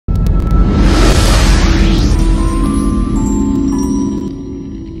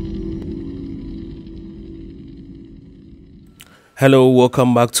Hello,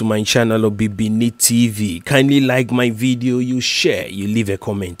 welcome back to my channel OBIBINI TV. Kindly like my video, you share, you leave a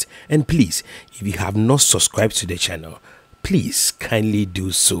comment, and please, if you have not subscribed to the channel, please kindly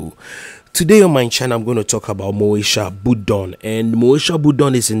do so. Today on my channel, I'm going to talk about Moesha Buduong, and Moesha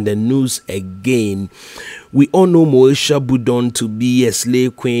Buduong is in the news again. We all know Moesha Buduong to be a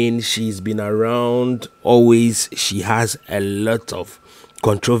slave queen. She's been around always. She has a lot of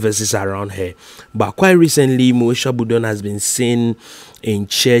controversies around her, but quite recently Moesha Buduong has been seen in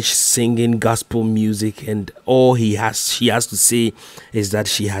church singing gospel music, and all she has to say is that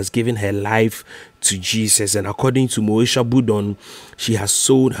she has given her life to Jesus. And according to Moesha Buduong, she has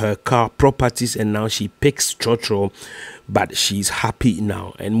sold her car, properties, and now she picks trotro, but she's happy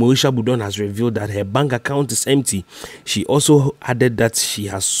now. And Moesha Buduong has revealed that her bank account is empty. She also added that she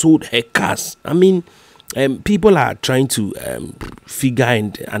has sold her cars. I mean, people are trying to figure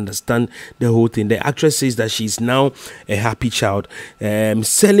and understand the whole thing. The actress says that she's now a happy child.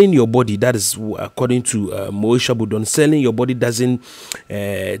 Selling your body, that is according to Moesha Buduong, selling your body doesn't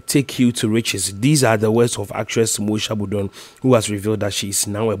take you to riches. These are the words of actress Moesha Buduong, who has revealed that she is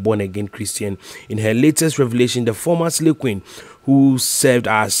now a born-again Christian. In her latest revelation, the former slave queen, who served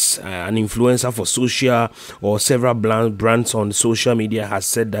as an influencer for several brands on social media, has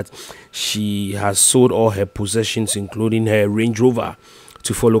said that she has sold all her possessions, including her Range Rover,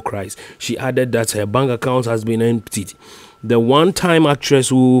 to follow Christ. She added that her bank account has been emptied. The one-time actress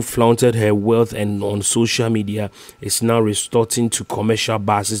who flaunted her wealth and on social media is now resorting to commercial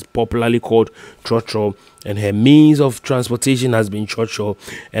buses, popularly called trotro, and her means of transportation has been trotro.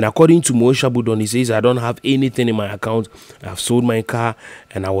 And according to Moesha Buduong, he says, "I don't have anything in my account. I've sold my car,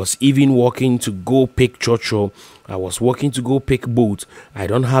 and I was even walking to go pick trotro. I was walking to go pick boat. I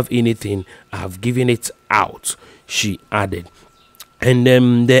don't have anything. I have given it out," she added. And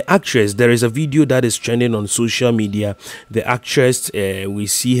the actress, there is a video that is trending on social media. The actress, we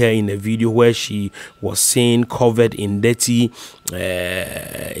see her in a video where she was seen covered in dirty,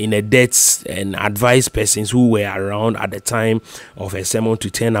 in a debt, and advised persons who were around at the time of her sermon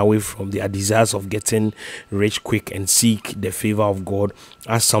to turn away from their desires of getting rich quick and seek the favor of God,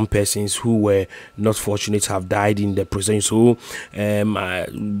 as some persons who were not fortunate have died in the process. So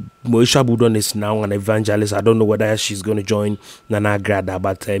Moesha Buduong is now an evangelist. I don't know whether she's going to join Nana Grada,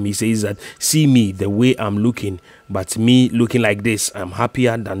 but he says that, "See me the way I'm looking, but me looking like this, I'm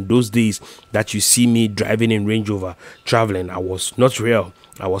happier than those days that you see me driving in Range Rover, traveling. I was not real.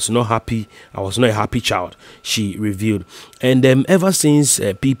 I was not happy. I was not a happy child," she revealed. And ever since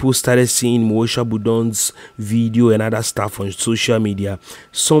people started seeing Moesha Buduong's video and other stuff on social media,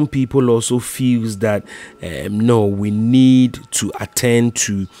 some people also feels that no, we need to attend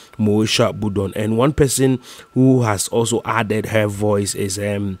to Moesha Buduong. And one person who has also added her voice is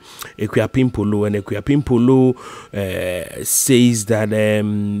Ekuapim Polo, and Ekuapim Polo says that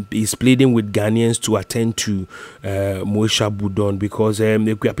he's pleading with Ghanaians to attend to Moesha Buduong, because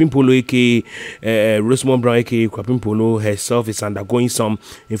Ekuapim Polo, aka Rosemond Brown, aka Ekuapim Polo herself, is undergoing some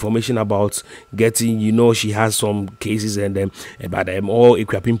information about getting, you know, she has some cases, and but all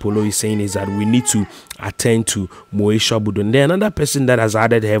Ekuapim Polo is saying is that we need to attend to Moesha Buduong. Then another person that has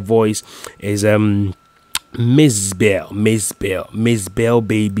added her voice is Miss Bell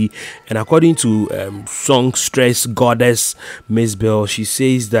baby, and according to songstress goddess Miss Bell, she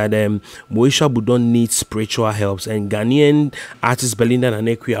says that Moesha Buduong needs spiritual help. And Ghanaian artist Belinda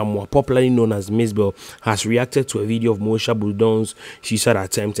Nanekwia, popularly known as Miss Bell, has reacted to a video of Moesha Buduong's suicide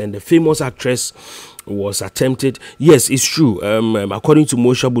attempt, and the famous actress was attempted. Yes, it's true. According to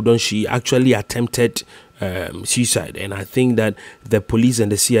Moesha Buduong, she actually attempted suicide, and I think that the police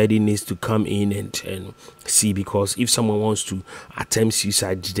and the CID needs to come in and see, because if someone wants to attempt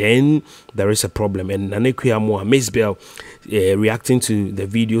suicide, then there is a problem. And Nanekwia Miss Bell, reacting to the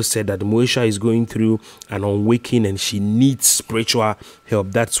video, said that Moesha is going through an unwaking and she needs spiritual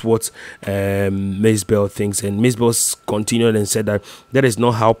help. That's what Miss Bell thinks. And Miss Bell continued and said that that is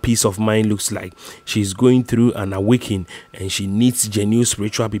not how peace of mind looks like. She's going through an awakening and she needs genuine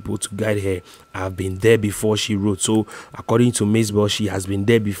spiritual people to guide her. I've been there before, she wrote. So according to Miss Bell, she has been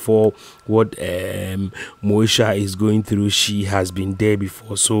there before. What Moesha is going through, she has been there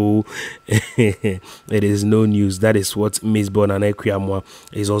before. So it is no news. That is what Miss Bell and Ekwia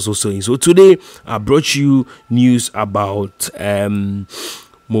is also saying. So today I brought you news about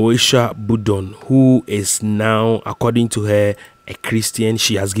Moesha Buduong, who is now, according to her, a Christian.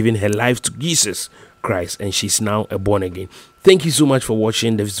 She has given her life to Jesus Christ, and she's now a born again. Thank you so much for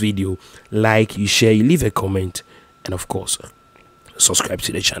watching this video. Like, you share, you leave a comment, and of course subscribe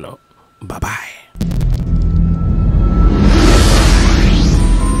to the channel. Bye bye.